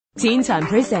Teen Time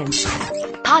presents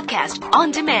Podcast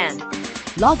on Demand.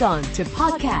 Log on to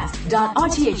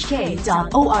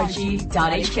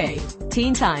podcast.rthk.org.hk.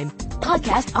 Teen Time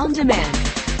Podcast on Demand.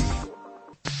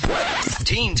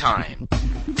 Teen Time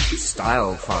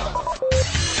Style File.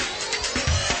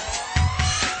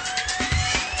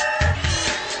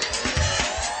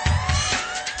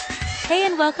 Hey,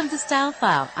 and welcome to Style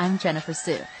File. I'm Jennifer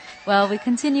Sue. Well, we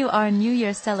continue our New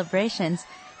Year celebrations,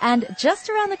 and just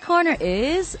around the corner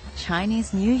is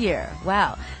Chinese New Year.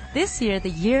 Wow. This year,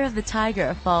 the Year of the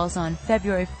Tiger falls on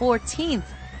February 14th,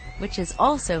 which is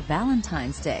also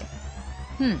Valentine's Day.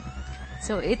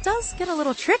 So it does get a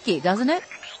little tricky, doesn't it?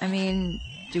 I mean,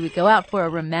 do we go out for a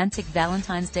romantic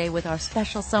Valentine's Day with our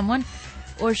special someone,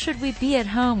 or should we be at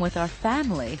home with our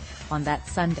family on that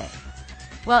Sunday?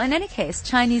 Well, in any case,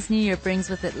 Chinese New Year brings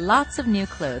with it lots of new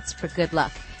clothes for good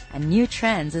luck and new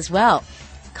trends as well.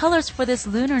 Colors for this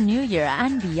Lunar New Year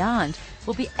and beyond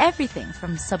will be everything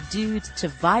from subdued to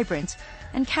vibrant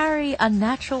and carry a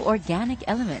natural organic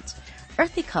element.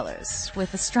 Earthy colors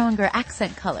with a stronger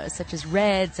accent colors such as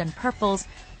reds and purples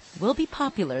will be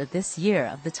popular this year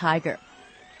of the tiger.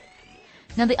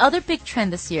 Now, the other big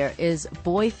trend this year is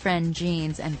boyfriend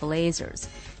jeans and blazers.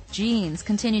 Jeans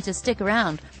continue to stick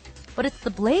around, but it's the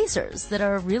blazers that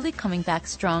are really coming back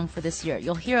strong for this year.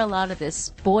 You'll hear a lot of this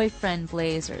boyfriend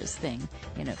blazers thing,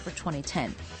 for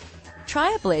 2010.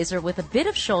 Try a blazer with a bit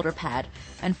of shoulder pad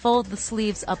and fold the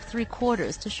sleeves up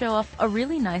 3/4 to show off a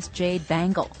really nice jade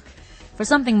bangle. For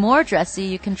something more dressy,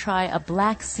 you can try a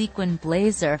black sequin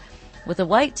blazer with a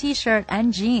white t-shirt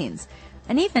and jeans,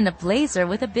 and even a blazer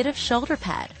with a bit of shoulder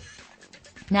pad.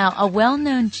 Now, a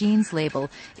well-known jeans label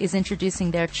is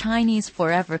introducing their Chinese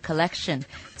Forever collection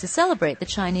to celebrate the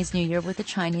Chinese New Year with the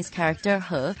Chinese character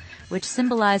He, which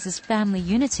symbolizes family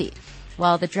unity,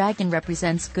 while the dragon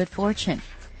represents good fortune.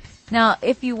 Now,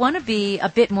 if you want to be a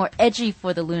bit more edgy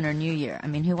for the Lunar New Year,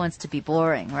 who wants to be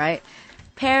boring, right?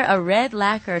 Pair a red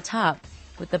lacquer top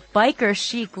with a biker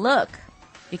chic look.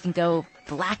 You can go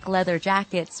black leather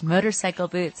jackets, motorcycle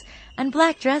boots, and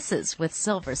black dresses with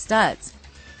silver studs.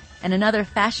 And another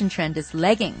fashion trend is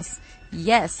leggings.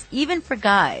 Yes, even for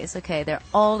guys. Okay, they're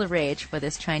all the rage for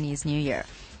this Chinese New Year.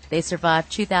 They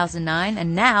survived 2009,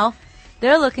 and now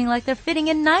they're looking like they're fitting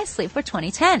in nicely for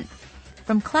 2010.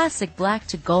 From classic black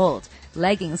to gold,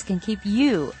 leggings can keep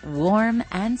you warm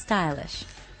and stylish.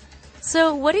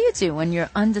 So what do you do when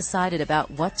you're undecided about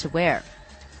what to wear?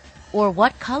 Or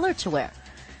what color to wear?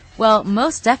 Well,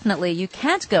 most definitely you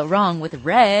can't go wrong with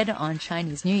red on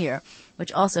Chinese New Year,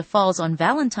 which also falls on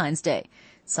Valentine's Day.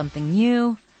 Something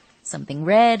new, something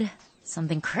red,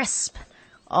 something crisp,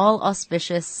 all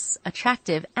auspicious,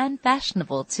 attractive, and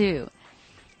fashionable too.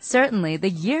 Certainly,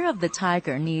 the Year of the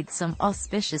Tiger needs some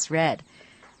auspicious red.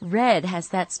 Red has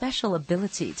that special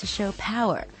ability to show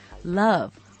power,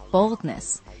 love,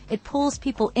 boldness. It pulls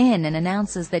people in and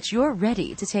announces that you're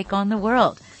ready to take on the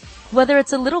world. Whether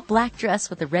it's a little black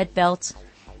dress with a red belt,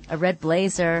 a red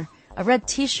blazer, a red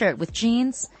t-shirt with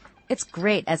jeans, it's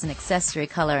great as an accessory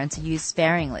color and to use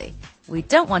sparingly. We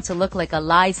don't want to look like a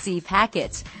lie-see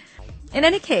packet. In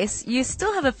any case, you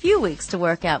still have a few weeks to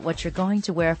work out what you're going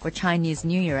to wear for Chinese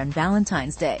New Year and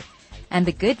Valentine's Day. And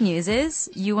the good news is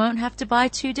you won't have to buy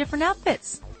 2 different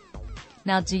outfits.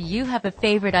 Now, do you have a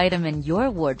favorite item in your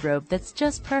wardrobe that's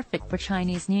just perfect for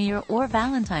Chinese New Year or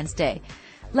Valentine's Day?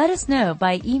 Let us know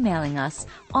by emailing us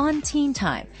on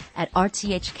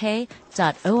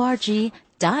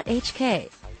teentime@rthk.org.hk.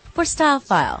 For Style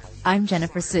File, I'm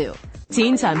Jennifer Sue.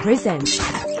 Teen Time presents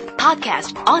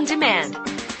Podcast on Demand.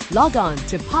 Log on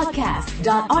to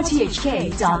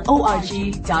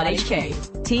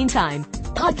podcast.rthk.org.hk. Teen Time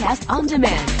Podcast on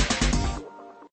Demand.